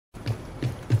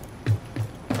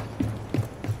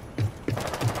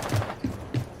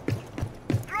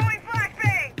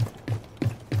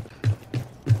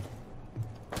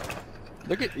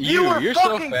Look at you. You're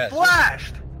so fucking fast.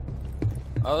 flashed!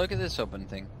 Oh, look at this open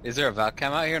thing. Is there a valve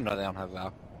cam out here? No, they don't have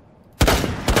valve.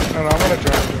 No, I'm gonna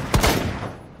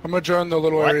drone. I'm gonna drone the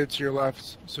little area to your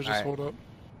left. So just hold up.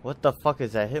 What the fuck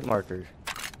is that hit marker?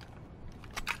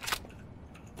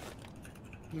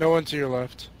 No one to your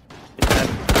left.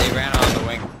 They ran on the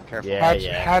wing. Careful.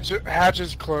 Yeah, Hatch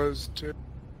is closed too.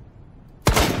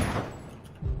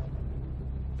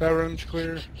 That room's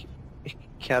clear.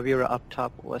 Cav, you're up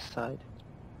top west side.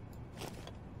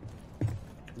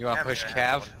 You want to push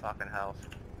Cav? Fucking health.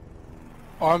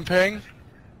 On ping.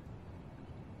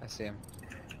 I see him.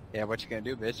 Yeah, what you gonna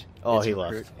do, bitch? Oh, It's he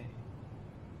recruit.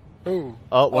 left. Ooh.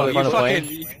 Oh, one in front of fucking,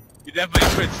 plane. you definitely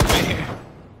switched me.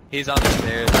 He's on the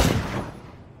stairs.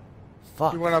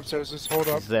 Fuck. He went upstairs. Just hold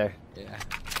up. He's there. Yeah.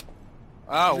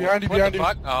 Oh, Behind you, what behind the you.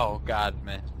 fuck? Oh, God,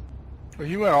 man. But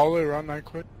he went all the way around that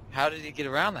quick. How did he get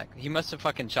around that? He must have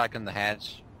fucking shotgunned the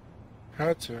hatch.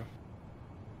 Had to.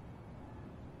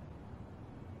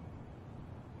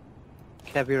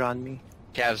 Cav, you're on me.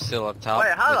 Cav's still up top.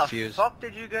 Wait, how with the Fuse. fuck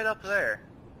did you get up there?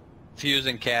 Fuse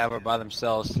and Cav are by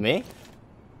themselves. Me?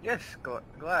 Yes,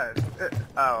 glad.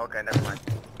 Oh, okay, never mind.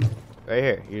 Right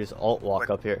here. You just alt walk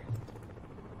up here.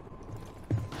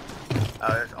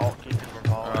 Oh, there's alt keep from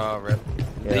falling. Oh, rip.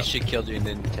 Yeah. At least she killed you and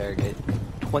didn't interrogate.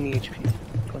 20 HP.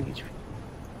 20 HP.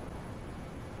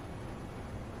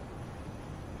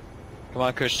 Come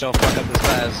on, Kush, don't fuck up this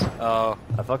fast. Oh.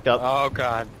 I fucked up. Oh,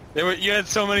 God. You had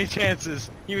so many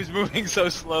chances. He was moving so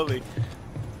slowly.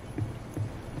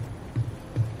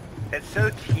 It's so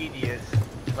tedious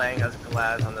playing as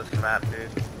Glaz on this map, dude.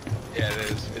 Yeah,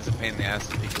 it is. It's a pain in the ass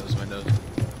to peek those windows.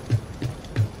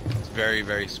 It's very,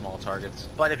 very small targets.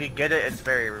 But if you get it, it's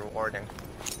very rewarding.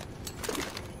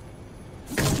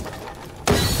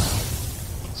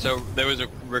 So there was a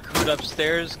recruit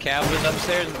upstairs, Cav was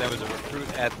upstairs, and there was a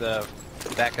recruit at the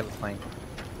back of the plane.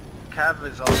 Cav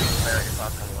is also very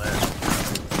fucking lit.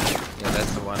 Yeah,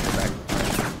 that's the one in the back of the plane.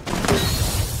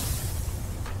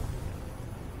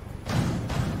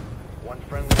 One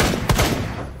friendly.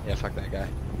 Yeah, fuck that guy.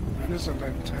 This is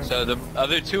intense. So the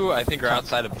other two, I think, are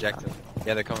outside objective.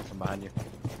 Yeah, they're coming from behind you.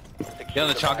 Get on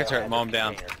the chocolate turret, mow them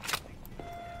down.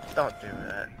 Don't do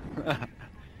that.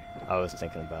 I was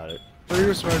thinking about it. Throw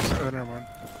your smokes. Oh, never mind.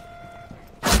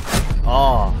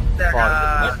 Oh,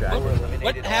 What?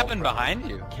 What happened behind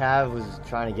you? Cav was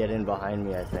trying to get in behind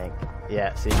me, I think.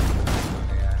 Yeah, see?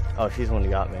 Oh, she's the one who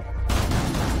got me.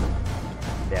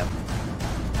 Damn.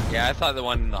 Yeah, I thought the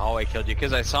one in the hallway killed you,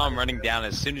 because I saw him running down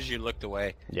as soon as you looked away.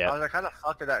 I Yeah, was like, how the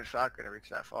fuck did that shotgun reach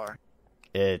that far?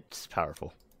 it's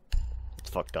powerful. It's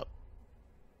fucked up.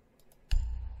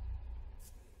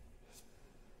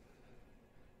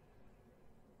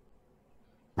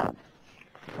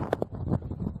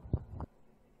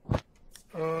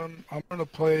 I'm gonna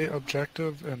play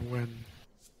objective and win.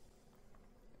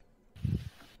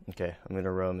 Okay, I'm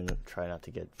gonna roam and try not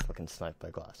to get fucking sniped by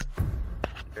glass.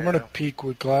 I'm gonna peek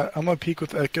with glass. I'm gonna peek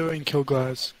with Echo and kill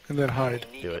glass, and then hide.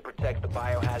 Do it. Protect the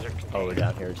biohazard container. Oh, we're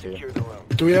down here too. Secure the room.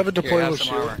 Do we have a Here, have deployable some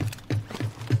shield? armor.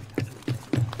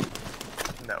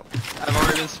 No. I've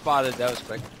already been spotted, that was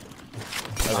quick.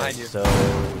 Okay, Behind you. so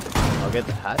I'll get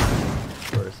the hatch.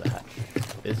 Where's the hatch?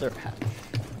 Is there a hatch?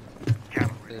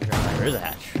 There is a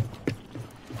hatch.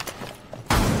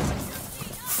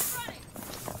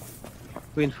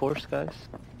 Reinforce, guys.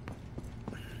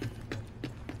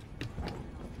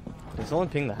 Can someone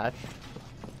ping the hatch?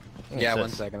 Yeah, It one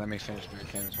says- second, let me finish my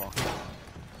can as well. Yeah,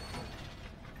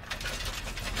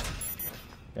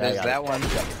 I There's got that it. one,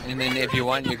 and then if you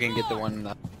want, you can get the one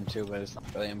up too, but it's not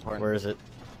really important. Where is it?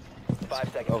 5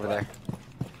 seconds Over there. left.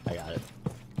 I got it.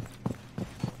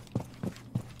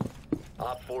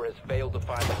 Op 4 has failed to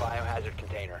find the biohazard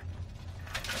container.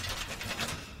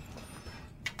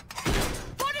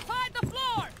 Fortify the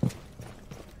floor!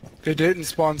 It didn't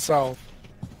spawn south.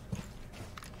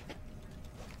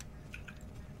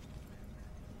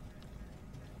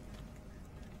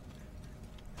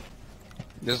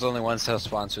 There's only one south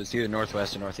spawn, so it's either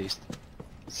northwest or northeast.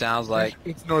 Sounds like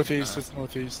It's northeast. It's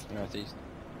northeast. northeast.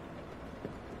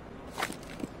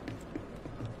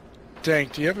 Dang,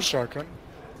 do you have a shotgun?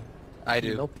 I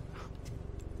do. Nope.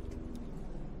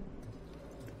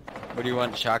 What do you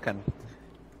want, shotgun?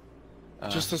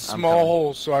 Just a I'm small coming.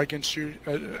 hole so I can shoot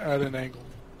at an angle.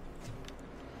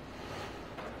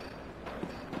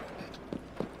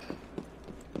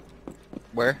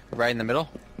 Where? Right in the middle?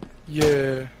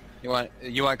 Yeah. You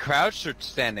want crouched or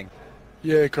standing?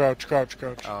 Yeah, crouch, crouch,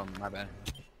 crouch. Oh, my bad.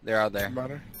 They're out there. Doesn't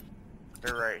matter.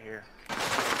 They're right here.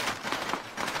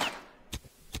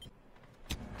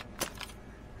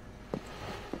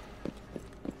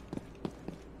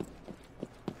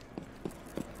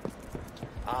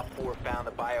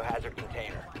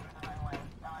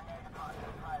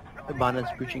 Hibana's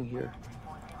breaching here.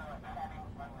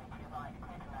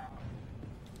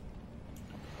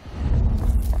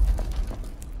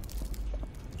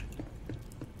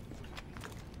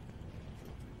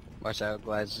 Watch out,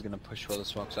 Glass is gonna push while the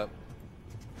smoke's up.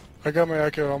 I got my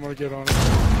echo. I'm gonna get on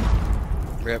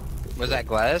it. Rip. Was that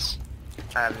Glass?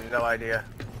 I have no idea.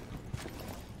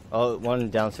 Oh, one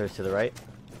downstairs to the right.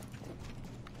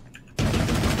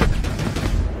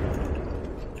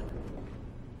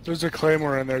 There's a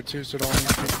claymore in there too, so don't even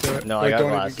think that. No, like, I got don't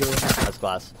glass. even go in. That's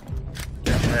glass.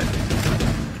 Good shit.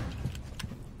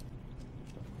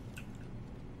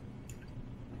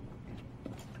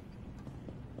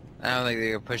 I don't think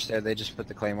they can push there. They just put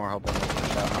the claymore, hoping they'll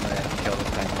push out. I'm gonna kill the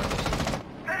claymore.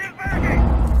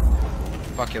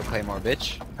 Fuck your claymore,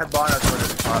 bitch. Hibana's where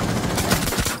this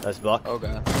spot. That's block. Oh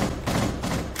god.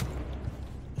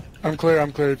 I'm clear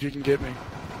if you can get me.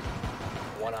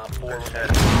 One op 4 Good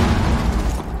remaining. shit.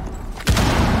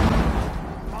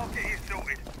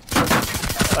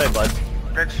 Hey, bud.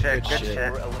 Good shit, good shit.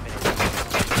 shit. We're eliminated.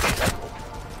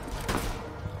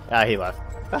 Ah, he left.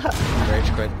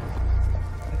 Rage quit.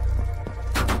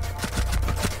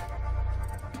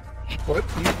 What?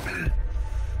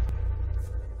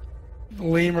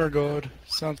 Lemur god.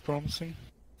 Sounds promising.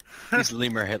 These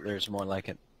lemur Hitlers more like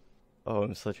it. Oh,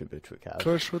 I'm such a bitch with Cav.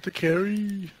 Push with the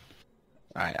carry.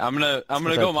 Alright, I'm gonna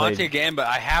Since go I Monty played again, but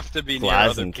I have to be near Glaz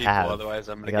other and people, Cav. otherwise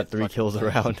I'm gonna I got get 3 fucking kills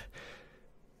punched. around.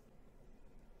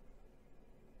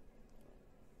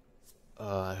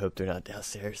 I hope they're not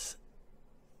downstairs.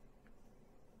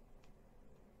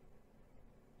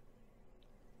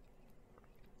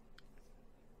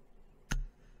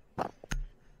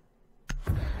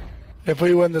 If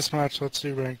we win this match, let's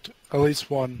do ranked. At least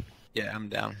one. Yeah, I'm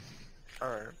down.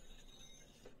 Alright.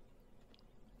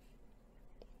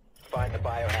 Find the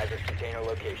biohazard container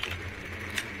location.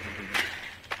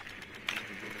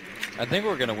 I think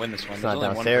we're gonna win this one. It's There's not only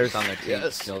one downstairs. person on their team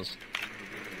Yes. skills.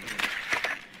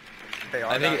 They are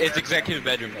I think down it's there. executive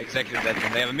bedroom. Executive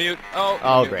bedroom. They have a mute. Oh,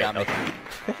 Oh, mute great. got me.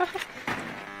 Okay.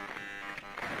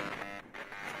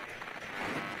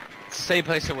 Same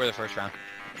place that we're the first round.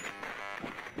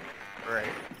 Great.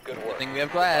 Good I work. think we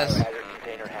have glass. Biohazard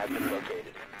container has been located.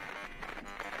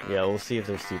 Yeah, we'll see if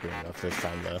they're stupid enough this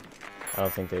time, though. I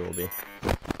don't think they will be.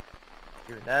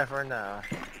 You never know.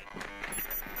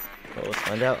 Well, let's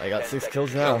find out. I got 6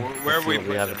 kills So now. where Let's are we see what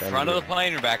putting have it? at the end Front of the the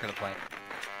plane or back of the plane?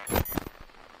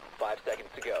 5 seconds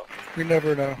to go. We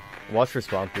never know. game. Watch for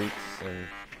spawn creeps and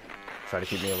try to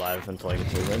keep me alive until I get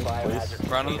to a win, please. Biohazard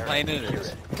Front of the container plane it secure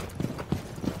is.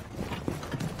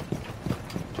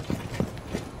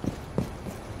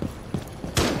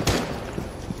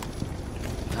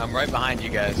 I'm right behind you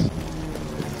guys.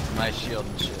 My shield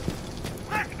and shit.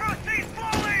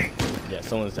 Yeah,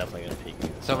 someone's definitely gonna peek me.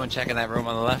 Someone checking that room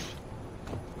on the left?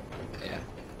 Yeah.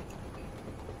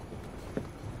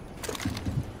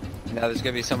 Now there's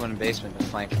gonna be someone in basement to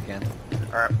flank again.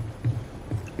 Alright.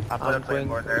 I'll put a I'm going-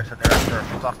 claymore there so they're in for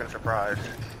a fucking surprise.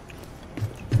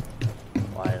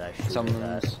 Why did I shoot at Someone's,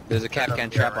 that? there's a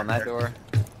Capcan trap on that door.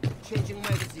 Changing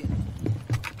magazine.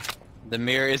 The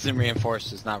mirror isn't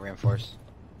reinforced, it's not reinforced.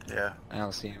 Yeah. I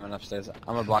don't see anyone upstairs. I'm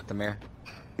gonna block the mirror.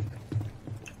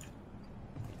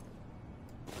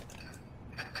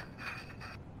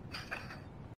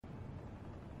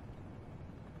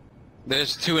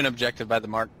 There's 2 in objective by the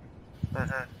mark.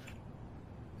 Mm-hmm.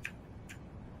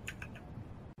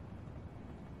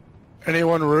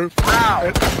 Anyone roof?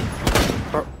 Wow!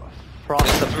 Frost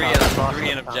There's up 3 top, Frost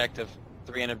in up top. objective.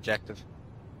 3 in objective.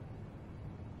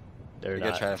 They're You're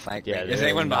gonna not. try to flank Yeah, me. Is they're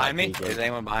anyone not behind me? peeking. Is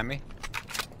anyone behind me?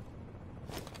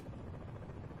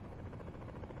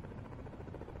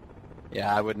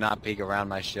 Yeah, I would not peek around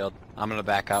my shield. I'm gonna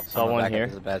back up. Saw I'm gonna one back here. Up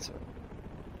as a bad.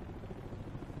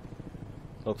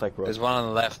 Looks like There's one on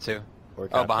the left too. or Oh,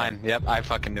 Capcan. behind. Yep, I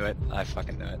fucking knew it. I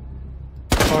fucking knew it.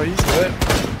 Oh, he's lit.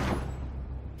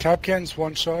 Capcan's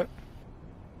one shot.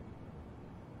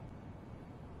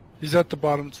 He's at the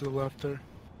bottom to the left there.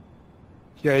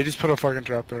 Yeah, he just put a fucking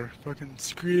trap there. Fucking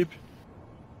screeb.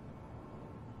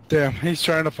 Damn, he's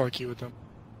trying to fuck you with them.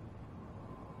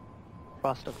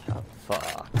 Frost up top. Fuck.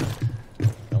 I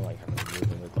don't like having to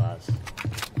move in the glass.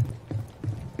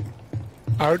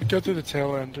 I would go through the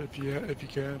tail end if you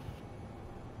can.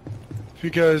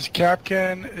 Because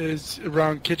Capcan is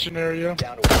around kitchen area.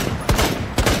 Down to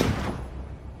 1.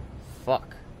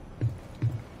 Fuck.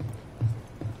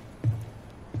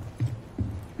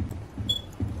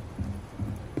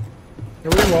 Yeah,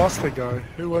 we lost the guy.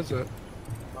 Who was it?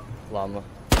 Llama.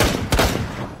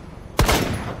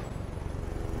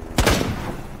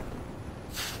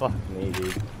 Fuck me,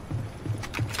 dude.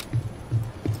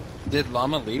 Did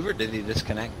Llama leave or did he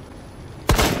disconnect?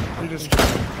 You just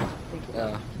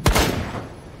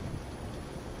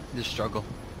Just struggle.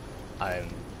 I'm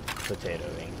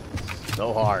potatoing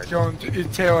so hard. going to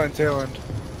tail end, tail end.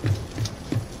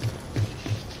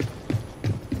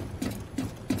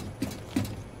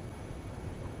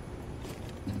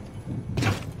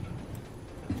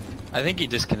 I think he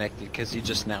disconnected because he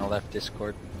just now left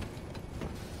Discord.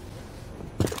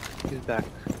 He's back.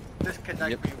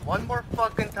 Disconnect Yep. me one more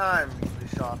fucking time,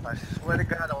 Ubisoft. I swear to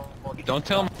God, I'll Don't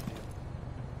tell him.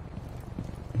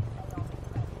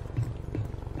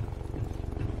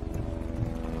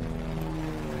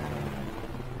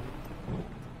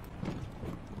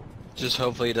 Just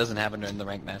hopefully it doesn't happen during the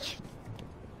rank match.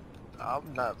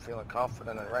 I'm not feeling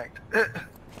confident in ranked.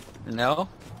 No?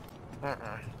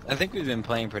 I think we've been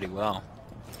playing pretty well.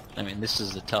 I mean, this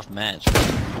is a tough match, but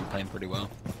we've been playing pretty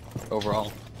well.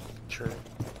 Overall. True.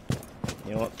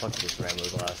 You know what? Fuck this rainbow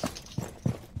glass.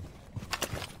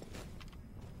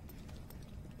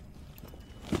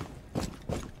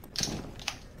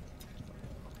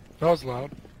 That was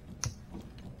loud.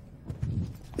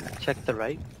 Check the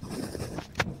right.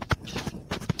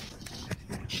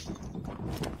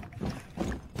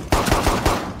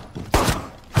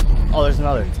 Oh, there's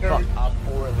another. Fuck. Op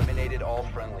 4 eliminated all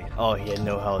friendlies. Oh, he had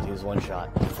no health. He was one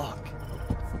shot. Fuck.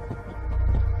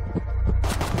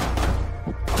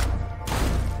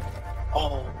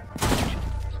 Oh.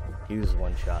 He was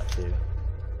one shot too.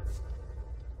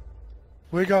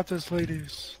 We got this,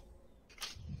 ladies.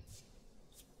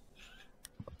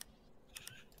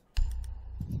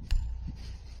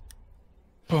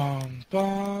 Bum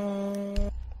bum.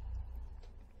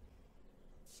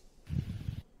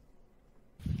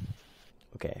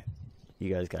 Okay,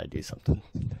 you guys gotta do something.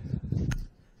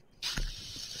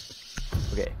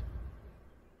 Okay.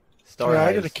 Star Yeah, I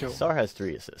has, got a kill. Star has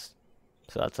 3 assists,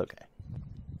 so that's okay.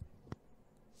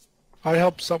 I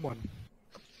helped someone.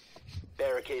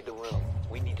 Barricade the room.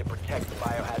 We need to protect the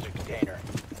biohazard container.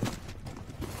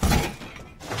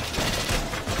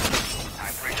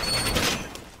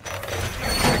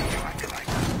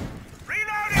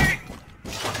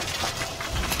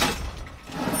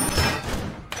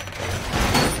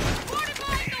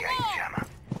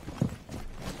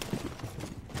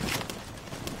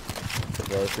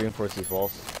 Yeah, let's reinforce these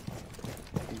walls.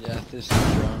 Yeah, this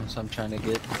is drones I'm trying to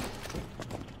get.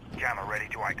 Jammer ready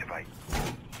to activate.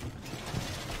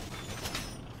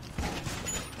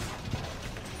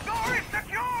 Door is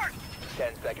secured!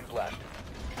 10 seconds left.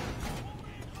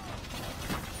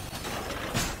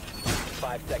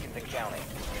 5 seconds and counting.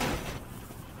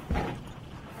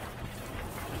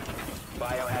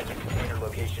 Biohazard container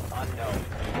location unknown.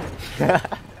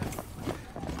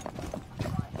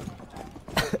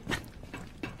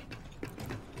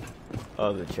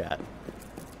 Oh, the chat.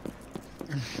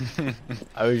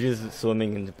 I was just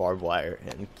swimming into barbed wire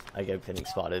and I kept getting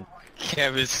spotted.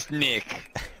 Kevin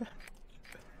Snick.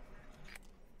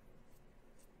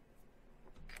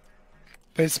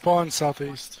 They spawn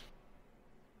southeast.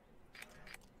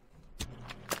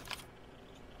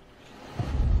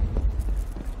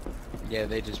 Yeah,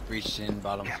 they just breached in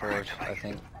bottom floor, I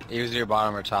think. He was near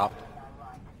bottom or top.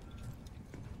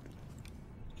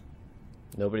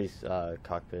 Nobody's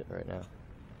cockpit right now.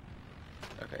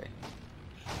 Okay.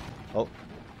 Oh,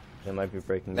 they might be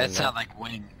breaking That in sounded now. like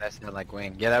wing. That sounded like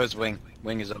wing. Yeah, that was wing.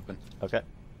 Wing is open. Okay.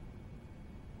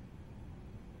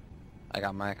 I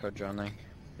got my echo drone there.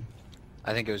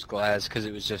 I think it was glass because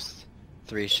it was just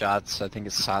 3 shots. I think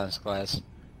it's silenced glass.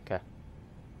 Okay.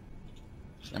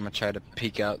 I'm gonna try to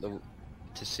peek out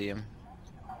to see him.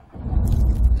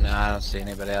 No, I don't see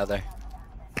anybody out there.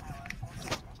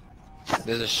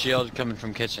 There's a shield coming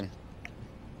from kitchen.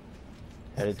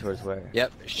 Headed towards where?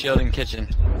 Yep, shield in kitchen.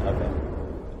 Okay.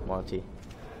 Monty.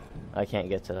 I can't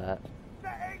get to that.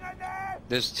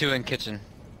 There's 2 in kitchen.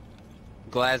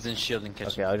 Glass and shield in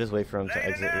kitchen. Okay, I'll just wait for him to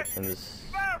exit in this.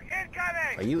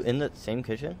 Are you in the same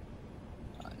kitchen?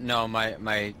 No,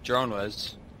 my drone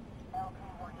was.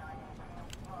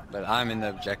 But I'm in the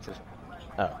objective.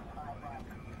 Oh.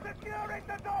 Securing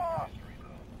the door!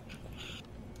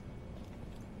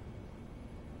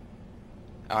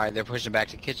 Alright, they're pushing back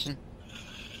to kitchen.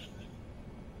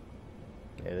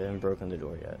 Okay, they haven't broken the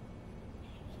door yet.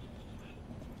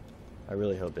 I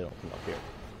really hope they don't come up here.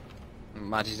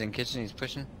 Monty's in kitchen, he's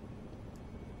pushing.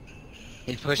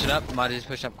 He's pushing up, Monty's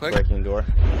pushing up quick. Breaking door.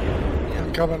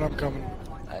 I'm coming, I'm coming.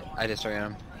 I destroyed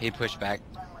him. He pushed back.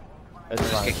 That's I'm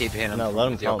just fine. gonna keep hitting him No, let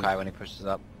him with the come. Yokai when he pushes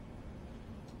up.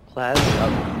 Class.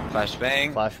 Flash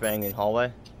bang. Flashbang in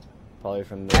hallway. Probably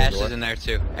from the Ash door. is in there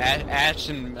too. Ash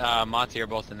and Monty are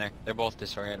both in there. They're both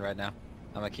disoriented right now.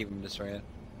 I'm gonna keep them disoriented.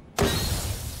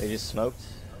 They just smoked.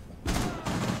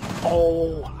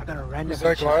 Oh, I got a random Is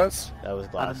that headshot. glass? That was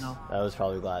glass. know. That was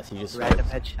probably glass. He just Random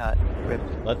smoked. headshot. Rip.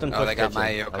 Let them push Oh, they got kitchen. my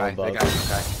I'm yokai. They above. got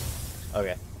yokai.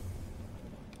 Okay.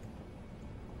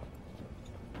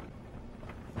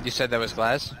 You said that was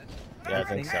glass? Yeah, I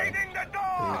think so. Hitting the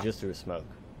 'Cause door! he just threw smoke.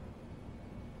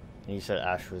 And you said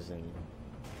Ash was in.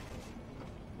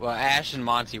 Well, Ash and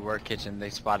Monty were kitchen. They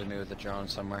spotted me with a drone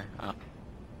somewhere.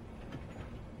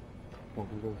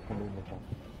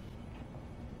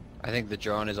 I think the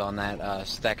drone is on that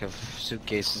stack of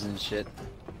suitcases and shit.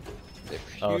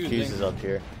 Oh, Defusing. Fuse is up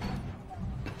here.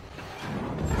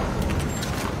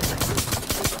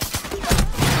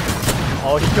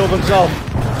 Oh, he killed himself!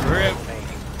 Rip.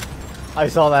 I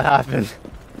saw that happen.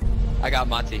 I got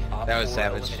Monty. Op That was 4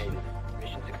 savage. eliminated.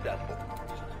 Mission successful.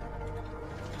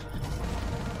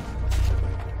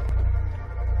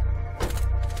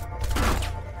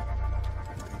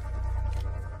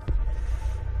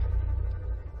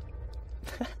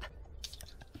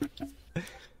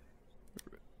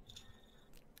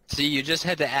 See, you just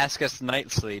had to ask us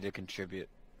nicely to contribute.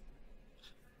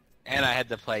 And I had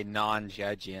to play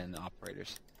non-Judgian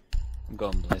operators. I'm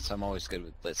going Blitz. I'm always good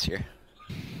with Blitz here.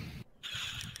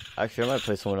 Actually, I might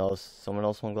play someone else. Someone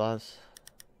else want glass?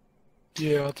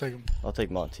 Yeah, I'll take him. I'll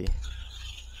take Monty.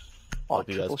 Oh, Hope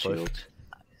you guys triple push. shield.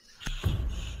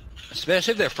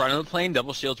 Especially if they're front of the plane,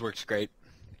 double shields works great.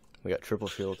 We got triple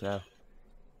shield now.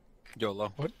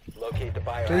 YOLO. Locate the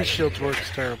biohazard 3 shields container. works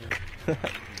terrible.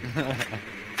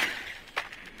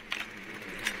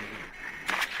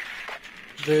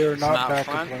 They are It's not not back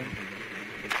front? to plane.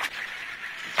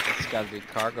 It's gotta be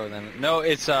cargo then. No,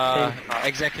 it's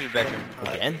executive bedroom.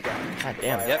 Again? God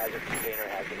damn it. Yep. Biohazard container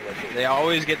has been located. They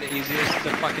always get the easiest to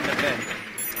fucking defend.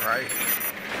 Right.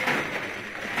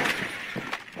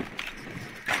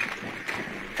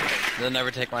 They'll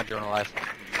never take my drone alive.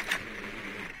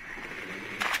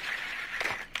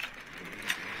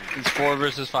 It's 4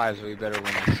 versus 5, so we better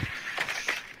win this.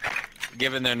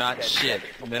 Given they're not shit.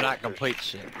 They're not complete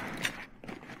shit.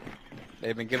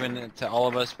 They've been giving it to all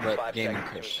of us but 5 Gaming seconds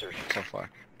to Kush insertion. so far.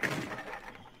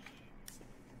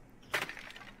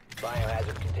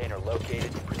 Biohazard container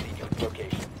located. Proceed to its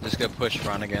location. Just go push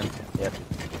front again. Yep.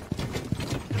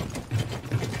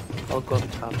 I'll go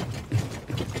up top.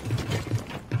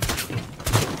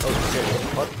 Oh shit,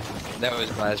 what? That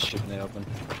was glass shooting it open.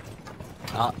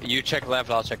 You check left,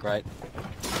 I'll check right.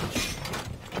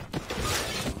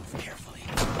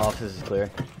 Office is clear.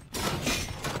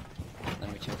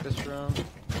 Let me check this room.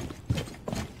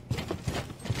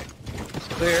 It's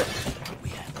clear.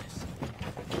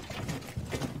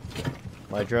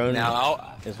 My drone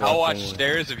Now is I'll watch watching-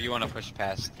 stairs if you want to push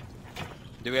past.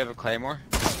 Do we have a claymore?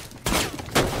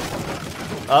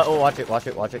 oh, watch it, watch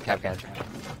it, watch it, Capcan.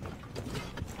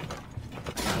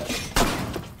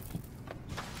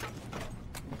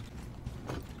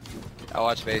 I'll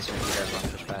watch basement if you guys want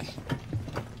to push past.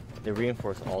 They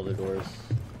reinforce all the doors.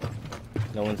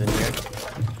 No one's in here.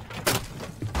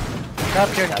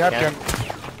 Capcan, Capcan.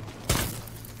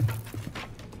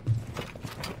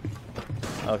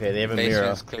 Okay, they have a mirror.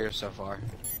 Basement's clear so far.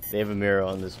 They have a mirror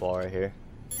on this wall right here.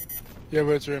 Yeah,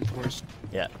 but it's reinforced.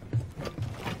 Yeah.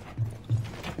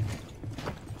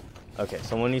 Okay,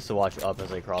 someone needs to watch up as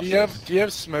they cross. Do you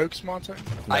have smokes, Monte?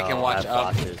 No, I can watch have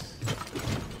up. flashes.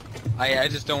 I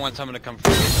just don't want someone to come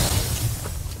from.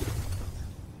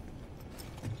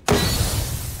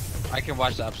 I can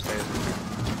watch the upstairs.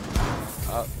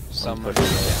 Oh, someone.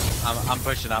 pushing Yeah, I'm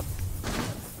pushing up.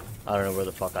 I don't know where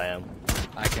the fuck I am.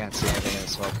 I can't see anything in the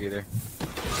smoke either. Yeah,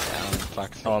 I'm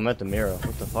fucked. Oh, I'm at the mirror.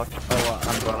 What the fuck? Oh,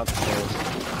 I'm going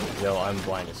upstairs. Yo, I'm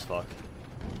blind as fuck.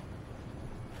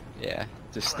 Yeah,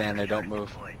 just stand there, don't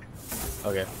move.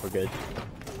 Okay, we're good.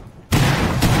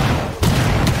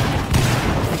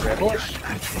 Push.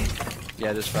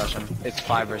 Yeah, just rush him. It's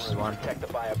 5 versus 1. Protect the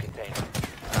bio container.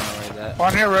 I don't know where that.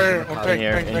 On here, right here. On In In pink,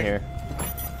 here, pink, in pink. here.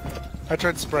 I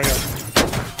tried to spray up.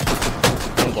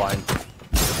 I'm blind.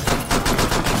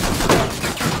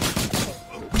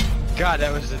 God,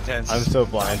 that was intense. I'm so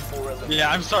blind.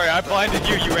 Yeah, I'm sorry. I blinded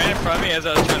you. You ran in front of me as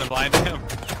I was trying to blind him.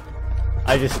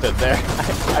 I just stood there.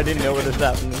 I didn't know what was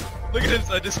happening. Look at this.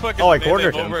 I just fucking Oh, I made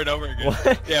cornered them him. over and over again.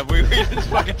 What? Yeah, we just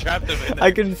fucking trapped him in there.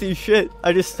 I couldn't see shit.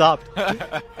 I just stopped.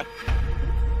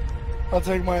 I'll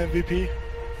take my MVP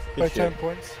by Good 10 shit.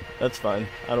 points. That's fine.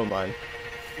 I don't mind.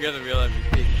 You're the real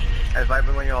MVP. As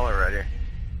Viper when y'all are ready.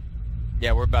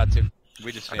 Yeah, we're about to.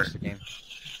 We just finished the game.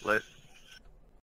 Lit.